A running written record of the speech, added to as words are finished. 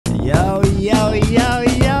Yo, yo, yo,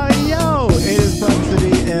 yo, yo! It is Fun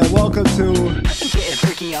City, and welcome to Getting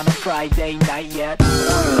freaky on a Friday night yet.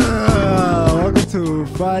 welcome to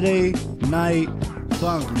Friday Night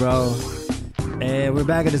Funk, bro. And we're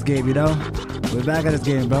back at this game, you know? We're back at this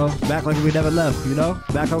game, bro. Back like we never left, you know?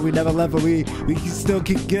 Back like we never left, but we can still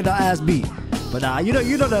keep getting our ass beat. But nah, you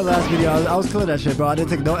know that last video, I was killing that shit, bro. I didn't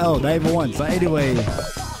take no L, not even once. But anyway,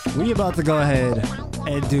 we about to go ahead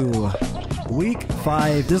and do week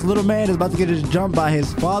 5. This little man is about to get his jump by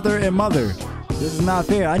his father and mother. This is not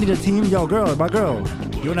fair. I need a team. Yo, girl, my girl.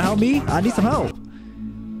 You wanna help me? I need some help.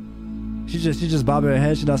 She just bobbing her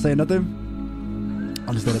head. She not saying nothing.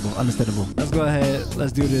 Understandable. Let's go ahead.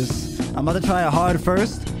 Let's do this. I'm about to try it hard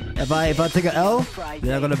first. If I take an L,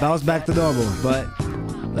 then I'm gonna bounce back to normal. But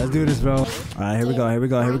let's do this, bro. All right, here we go, yo,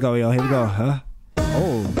 here we go, huh?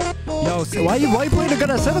 Oh, yo, why you playing the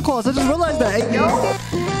gun at Santa Claus? I just realized that. Hey, yo,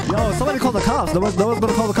 somebody call the cops. No one's gonna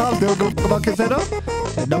call the cops. They'll go about Quinceañera.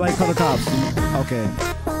 Nobody call the cops. Okay,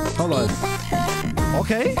 hold on.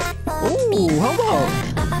 Okay. Ooh, hold on.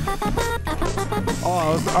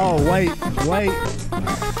 Oh, wait.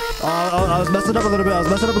 I was messing up a little bit. I was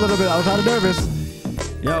kind of nervous.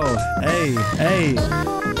 Yo, hey.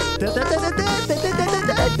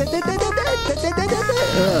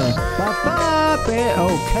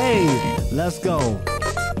 Okay, let's go.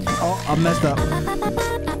 Oh, I messed up.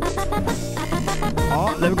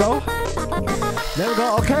 Oh, there we go.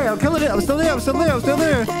 Okay, I'm killing it. I'm still there.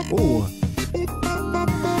 Ooh.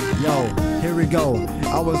 Yo, here we go.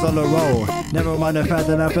 I was on the roll. Never mind the fact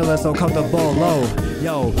that I'm feeling so comfortable. Low.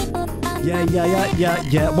 Yo. Yeah.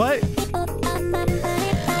 What?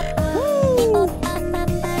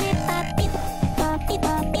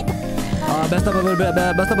 Messed up a little bit,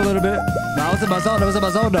 man. Nah, I was in my zone,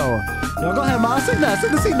 though. Yo, go ahead, Ma. Sing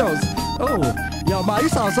the C notes. Oh, yo, Ma, you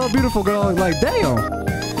sound so beautiful, girl. Like, damn.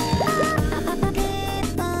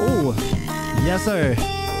 Oh, yes, sir. Ooh,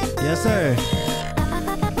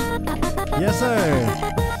 yes, sir.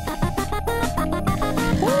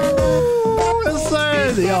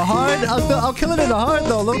 Yo, hard. I'm killing it in the hard,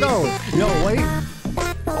 though. Let's go. Yo, wait.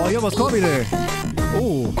 Oh, you almost caught me there.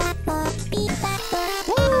 Ooh.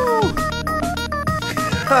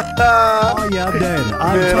 Oh yeah, I'm dead.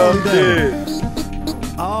 I'm totally dead.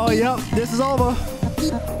 Oh yep, this is over.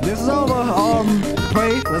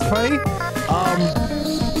 Pray. Let's pray.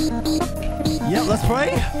 Yep, let's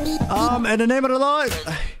pray. In the name of the Lord.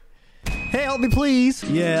 Hey, help me, please.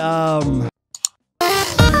 Yeah.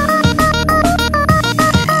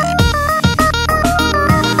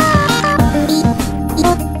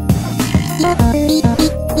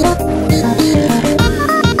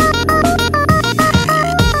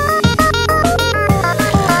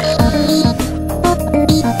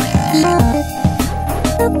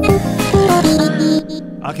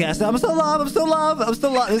 Okay, I'm still alive. It's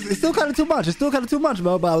still kind of too much,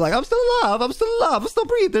 bro. But I'm like, I'm still alive. I'm still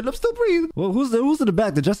breathing. Well, who's in the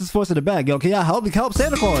back? The Justice Force in the back. Yo, can y'all help me? Help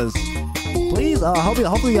Santa Claus, please.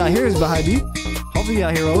 Hopefully y'all heroes behind me. Hopefully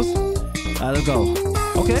y'all heroes. All right, let's go.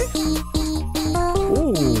 Okay.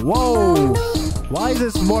 Ooh, whoa. Why is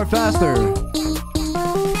this more faster?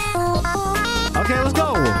 Okay, let's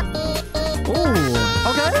go. Ooh,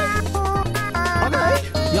 okay.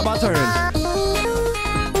 Yeah, my turn.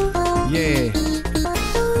 Yeah.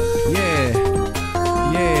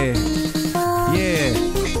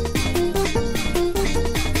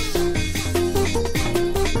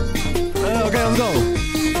 Okay, let's go.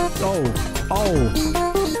 Oh.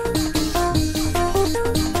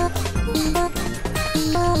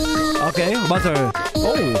 Okay, my turn.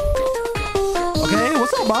 Oh. Okay,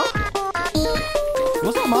 what's up, Ma?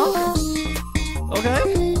 Okay.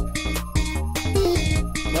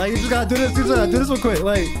 Like, you just gotta do this one quick.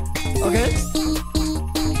 Like, okay.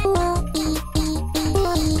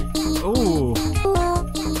 Ooh.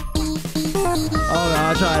 Oh, no,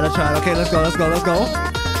 I tried. Okay, let's go.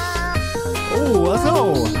 Ooh, let's go.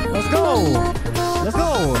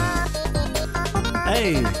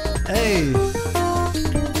 Hey.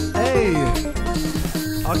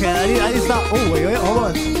 Okay, I need to stop. Oh, wait, hold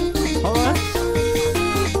on.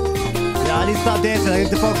 Yeah, I need to stop dancing. I need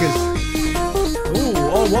to focus. Ooh,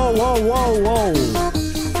 oh, whoa.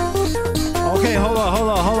 Okay, hold on.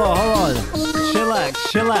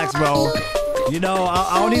 Chillax, bro. You know,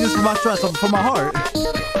 I don't need this for my stress, for my heart.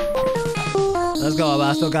 Let's go, but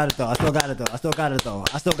I still got it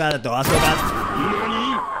though.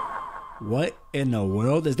 What in the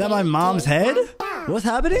world? Is that my mom's head? What's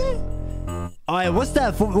happening? Alright, what's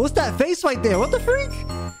that face right there? What the freak?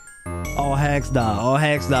 Oh, hex nah.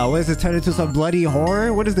 What is this, turn into some bloody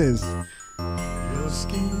horror? What is this?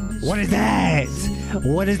 What is that?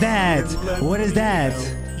 What is that? What is that?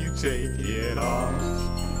 You take it off.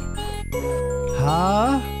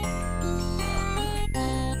 Huh?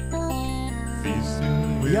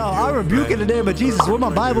 Yo, I rebuke in the name of Jesus. Where my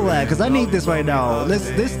Bible at? Cause I need this right now. This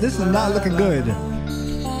is not looking good.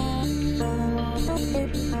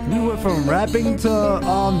 We went from rapping to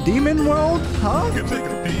demon world, huh? You can take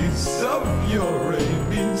a piece of your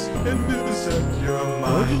rabies and vivisect your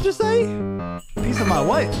mind. What did you just say? Piece of my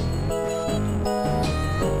what?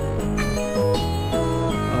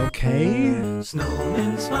 Okay.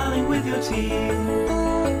 Snowman smiling with your teeth.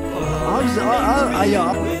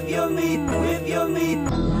 With your meat.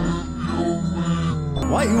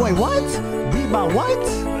 What? Wait, what? Beat my what?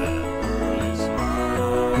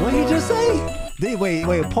 What he just say?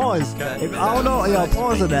 Wait, pause. I don't know. Yo,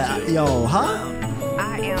 pause on that. Yo, huh?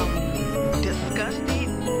 I am disgusted.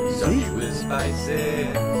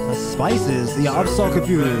 Spices? Yeah, I'm so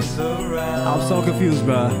confused. I'm so confused,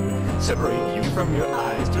 bruh. Separate you from your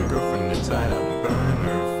eyes. Your girlfriend inside to burn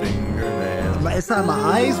her fingernails. Inside my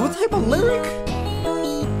eyes? What type of lyric?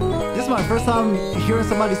 This is my first time hearing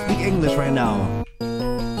somebody speak English right now.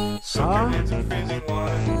 Huh?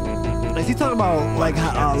 Is he talking about like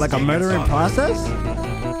a murdering process?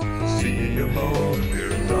 See you alone, your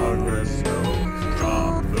darkness snow.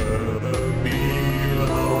 Drop the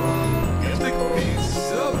below. You take a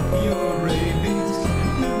piece of your rabies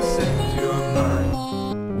and set your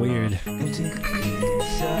mind. Weird.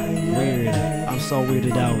 Weird. I'm so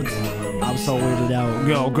weirded out. I'm so weirded out.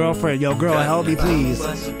 Yo, girlfriend. Yo, girl, help me, please.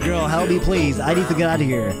 Girl, help me, please. I need to get out of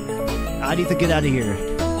here. I need to get out of here.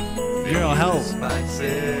 Girl, help.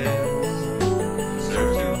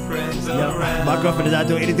 Yo, my girlfriend is not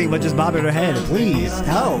doing anything but just bobbing her head. Please,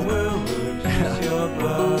 help.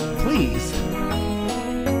 Please.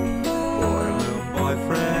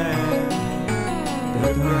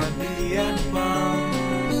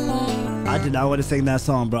 I did not want to sing that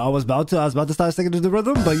song, bro. I was about to start singing to the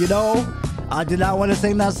rhythm, but you know, I did not want to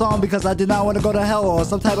sing that song because I did not want to go to hell or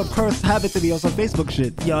some type of curse happen to me or some Facebook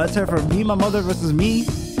shit. Yo, it's her for me, my mother versus me.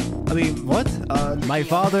 I mean, what? My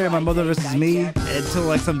father and my mother versus me into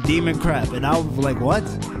like some demon crap. And I was like, what?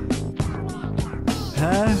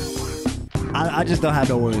 Huh? I just don't have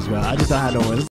no words, bro. I just don't have no words.